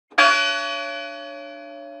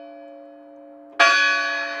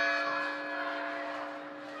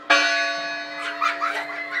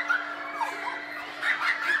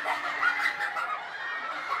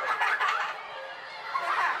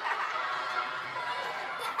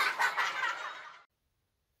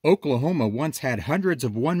Oklahoma once had hundreds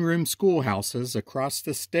of one-room schoolhouses across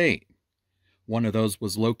the state. One of those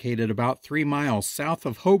was located about 3 miles south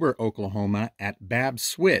of Hobart, Oklahoma at Babbs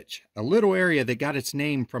Switch, a little area that got its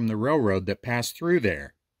name from the railroad that passed through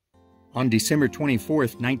there. On December 24,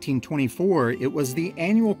 1924, it was the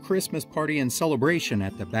annual Christmas party and celebration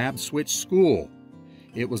at the Babbs Switch School.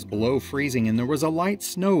 It was below freezing and there was a light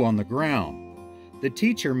snow on the ground. The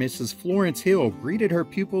teacher, Mrs. Florence Hill, greeted her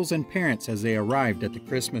pupils and parents as they arrived at the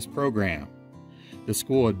Christmas program. The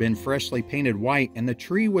school had been freshly painted white and the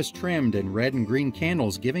tree was trimmed in red and green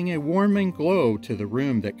candles, giving a warming glow to the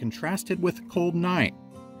room that contrasted with the cold night.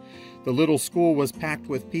 The little school was packed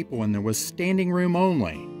with people and there was standing room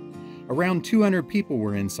only. Around 200 people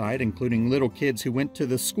were inside, including little kids who went to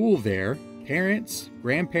the school there, parents,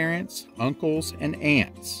 grandparents, uncles, and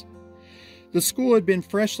aunts. The school had been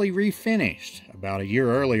freshly refinished. About a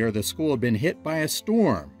year earlier, the school had been hit by a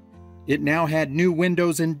storm. It now had new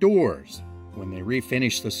windows and doors. When they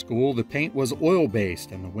refinished the school, the paint was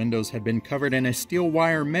oil-based and the windows had been covered in a steel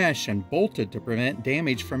wire mesh and bolted to prevent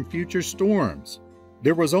damage from future storms.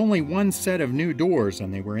 There was only one set of new doors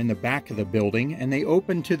and they were in the back of the building and they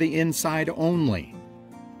opened to the inside only.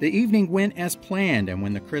 The evening went as planned, and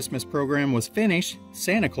when the Christmas program was finished,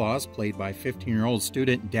 Santa Claus, played by 15-year-old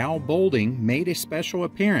student Dal Bolding, made a special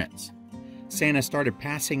appearance. Santa started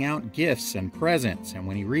passing out gifts and presents, and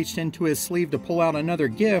when he reached into his sleeve to pull out another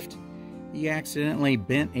gift, he accidentally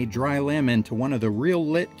bent a dry limb into one of the real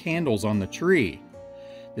lit candles on the tree.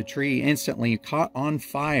 The tree instantly caught on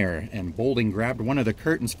fire, and Bolding grabbed one of the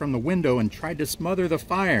curtains from the window and tried to smother the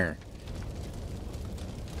fire.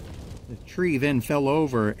 The tree then fell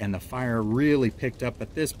over and the fire really picked up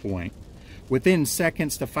at this point. Within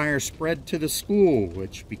seconds, the fire spread to the school,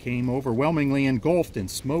 which became overwhelmingly engulfed in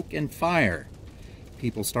smoke and fire.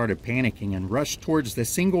 People started panicking and rushed towards the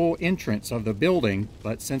single entrance of the building,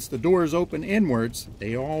 but since the doors opened inwards,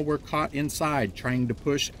 they all were caught inside trying to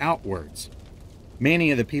push outwards.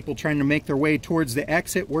 Many of the people trying to make their way towards the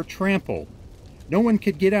exit were trampled. No one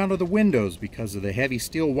could get out of the windows because of the heavy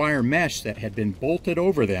steel wire mesh that had been bolted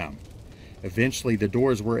over them. Eventually, the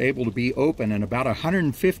doors were able to be opened and about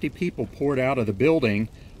 150 people poured out of the building.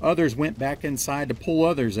 Others went back inside to pull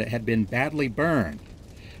others that had been badly burned.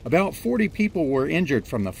 About 40 people were injured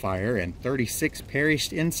from the fire and 36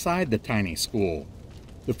 perished inside the tiny school.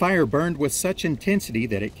 The fire burned with such intensity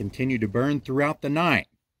that it continued to burn throughout the night.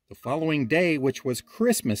 The following day, which was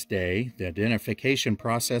Christmas Day, the identification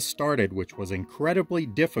process started, which was incredibly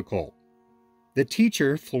difficult. The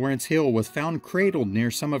teacher, Florence Hill, was found cradled near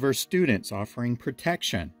some of her students, offering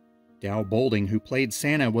protection. Dal Bolding, who played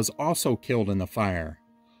Santa, was also killed in the fire.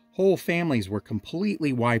 Whole families were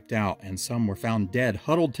completely wiped out, and some were found dead,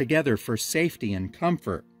 huddled together for safety and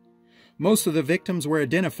comfort. Most of the victims were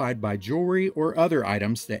identified by jewelry or other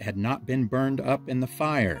items that had not been burned up in the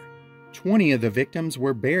fire. 20 of the victims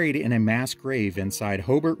were buried in a mass grave inside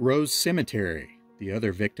Hobart Rose Cemetery. The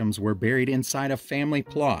other victims were buried inside of family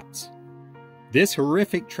plots. This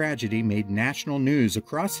horrific tragedy made national news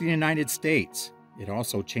across the United States. It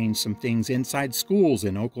also changed some things inside schools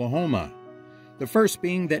in Oklahoma. The first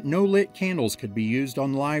being that no lit candles could be used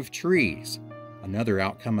on live trees. Another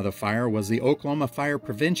outcome of the fire was the Oklahoma Fire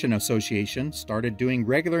Prevention Association started doing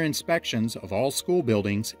regular inspections of all school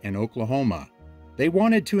buildings in Oklahoma. They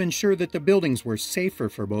wanted to ensure that the buildings were safer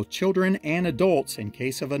for both children and adults in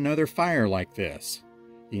case of another fire like this.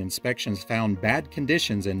 The inspections found bad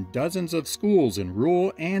conditions in dozens of schools in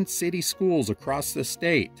rural and city schools across the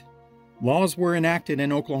state. Laws were enacted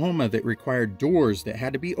in Oklahoma that required doors that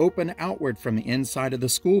had to be opened outward from the inside of the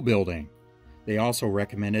school building. They also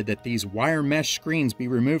recommended that these wire mesh screens be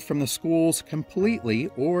removed from the schools completely,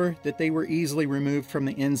 or that they were easily removed from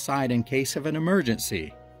the inside in case of an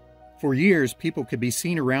emergency. For years, people could be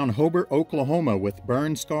seen around Hobart, Oklahoma with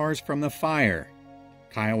burn scars from the fire.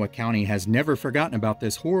 Kiowa County has never forgotten about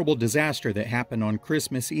this horrible disaster that happened on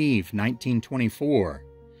Christmas Eve, 1924.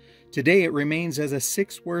 Today it remains as a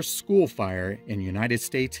 6th worst school fire in United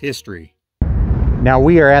States history. Now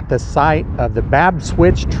we are at the site of the Babbs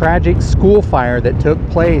Switch tragic school fire that took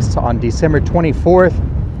place on December 24th,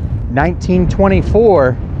 1924.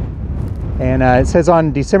 And it says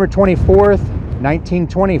on December 24th,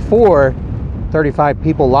 1924, 35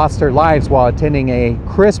 people lost their lives while attending a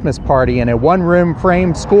Christmas party in a one-room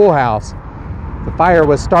frame schoolhouse. The fire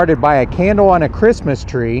was started by a candle on a Christmas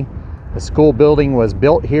tree. The school building was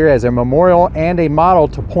built here as a memorial and a model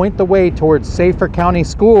to point the way towards safer county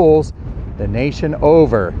schools the nation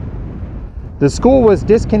over. The school was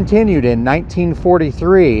discontinued in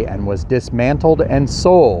 1943 and was dismantled and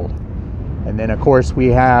sold. And then of course we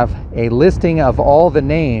have a listing of all the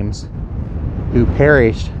names who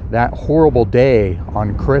perished that horrible day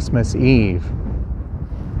on Christmas Eve.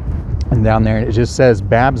 And down there it just says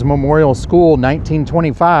Babbs Memorial School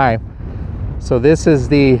 1925. So this is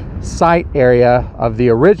the site area of the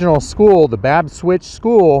original school, the Babbs Switch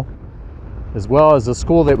School, as well as the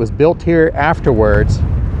school that was built here afterwards.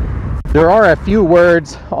 There are a few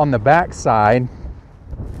words on the back side.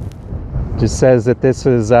 Just says that this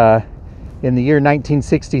is in the year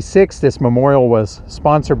 1966, this memorial was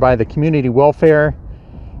sponsored by the Community Welfare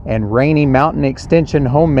and Rainy Mountain Extension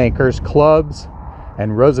Homemakers Clubs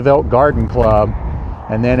and Roosevelt Garden Club.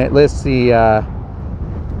 And then it lists the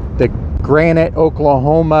Granite,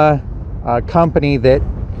 Oklahoma company that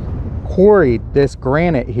quarried this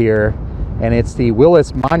granite here, and it's the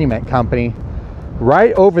Willis Monument Company.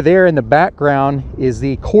 Right over there in the background is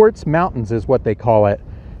the Quartz Mountains, is what they call it.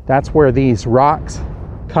 That's where these rocks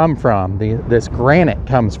come from, this granite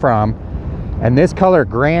comes from. And this color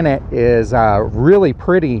granite is really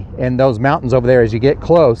pretty in those mountains over there as you get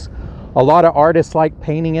close. A lot of artists like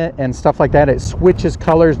painting it and stuff like that. It switches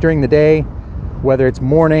colors during the day, whether it's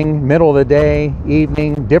morning, middle of the day,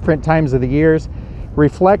 evening, different times of the years,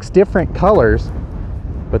 reflects different colors.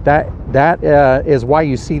 But that is why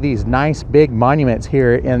you see these nice big monuments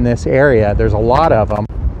here in this area. There's a lot of them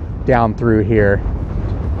down through here.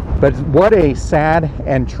 But what a sad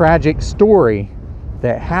and tragic story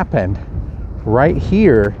that happened right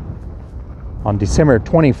here on December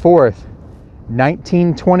 24th,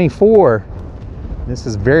 1924. This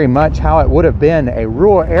is very much how it would have been a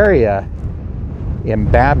rural area in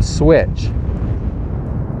Babbs Switch.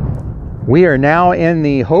 We are now in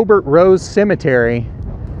the Hobart Rose Cemetery,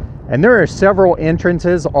 and there are several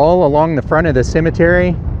entrances all along the front of the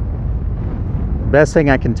cemetery. Best thing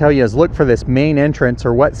I can tell you is look for this main entrance,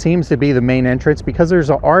 or what seems to be the main entrance, because there's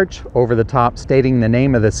an arch over the top stating the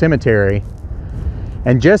name of the cemetery.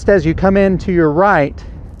 And just as you come in to your right,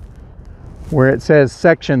 where it says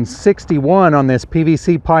section 61 on this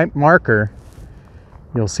PVC pipe marker,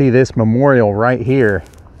 you'll see this memorial right here.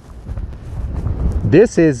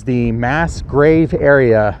 This is the mass grave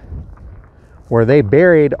area where they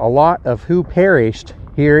buried a lot of who perished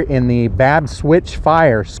here in the Babbs Switch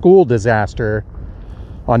fire school disaster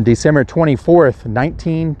on December 24th,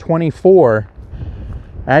 1924.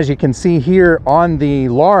 As you can see here on the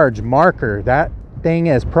large marker, that thing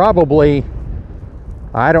is probably,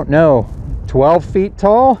 I don't know, 12 feet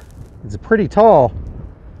tall. It's pretty tall.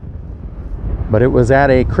 But it was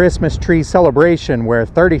at a Christmas tree celebration where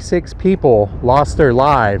 36 people lost their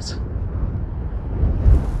lives.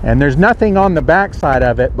 And there's nothing on the back side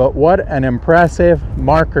of it, but what an impressive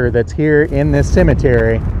marker that's here in this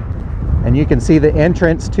cemetery. And you can see the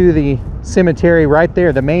entrance to the cemetery right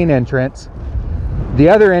there, the main entrance. The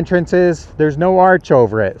other entrances, there's no arch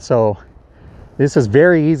over it, so this is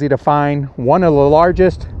very easy to find. One of the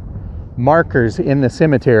largest markers in the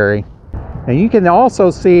cemetery. And you can also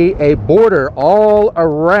see a border all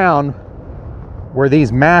around where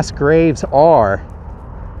these mass graves are.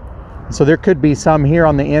 So there could be some here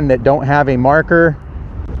on the end that don't have a marker.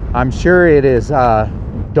 I'm sure it is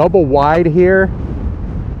double wide here.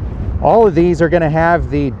 All of these are going to have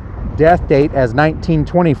the death date as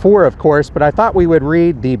 1924, of course, but I thought we would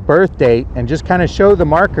read the birth date and just kind of show the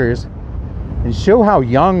markers and show how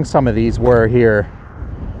young some of these were here.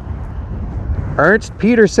 Ernst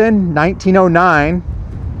Peterson, 1909.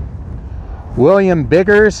 William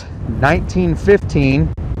Biggers,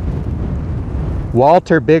 1915.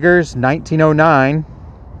 Walter Biggers, 1909.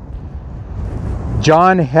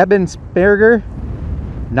 John Hebensberger,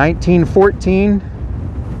 1914.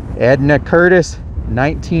 Edna Curtis,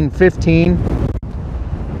 1915.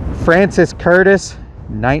 Francis Curtis,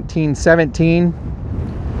 1917.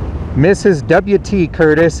 Mrs. W.T.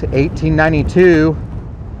 Curtis, 1892.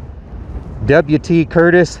 W.T.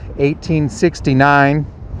 Curtis, 1869.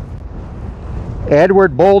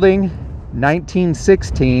 Edward Boulding,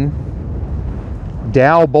 1916.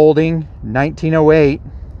 Dow Boulding, 1908.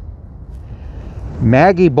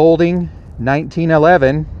 Maggie Boulding,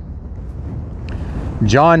 1911.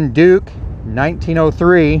 John Duke,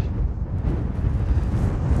 1903.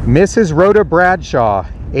 Mrs. Rhoda Bradshaw,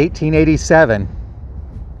 1887.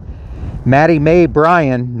 Mattie Mae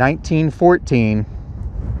Bryan, 1914.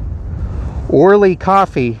 Orley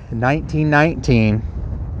Coffey, 1919.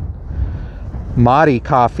 Maudie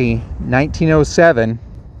Coffey, 1907.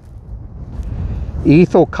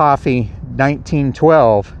 Ethel Coffey,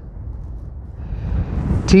 1912.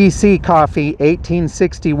 T.C. Coffey,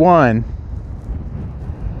 1861.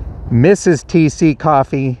 Mrs. T.C.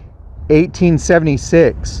 Coffey,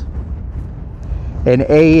 1876. And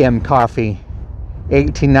A.M. Coffey,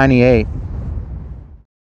 1898.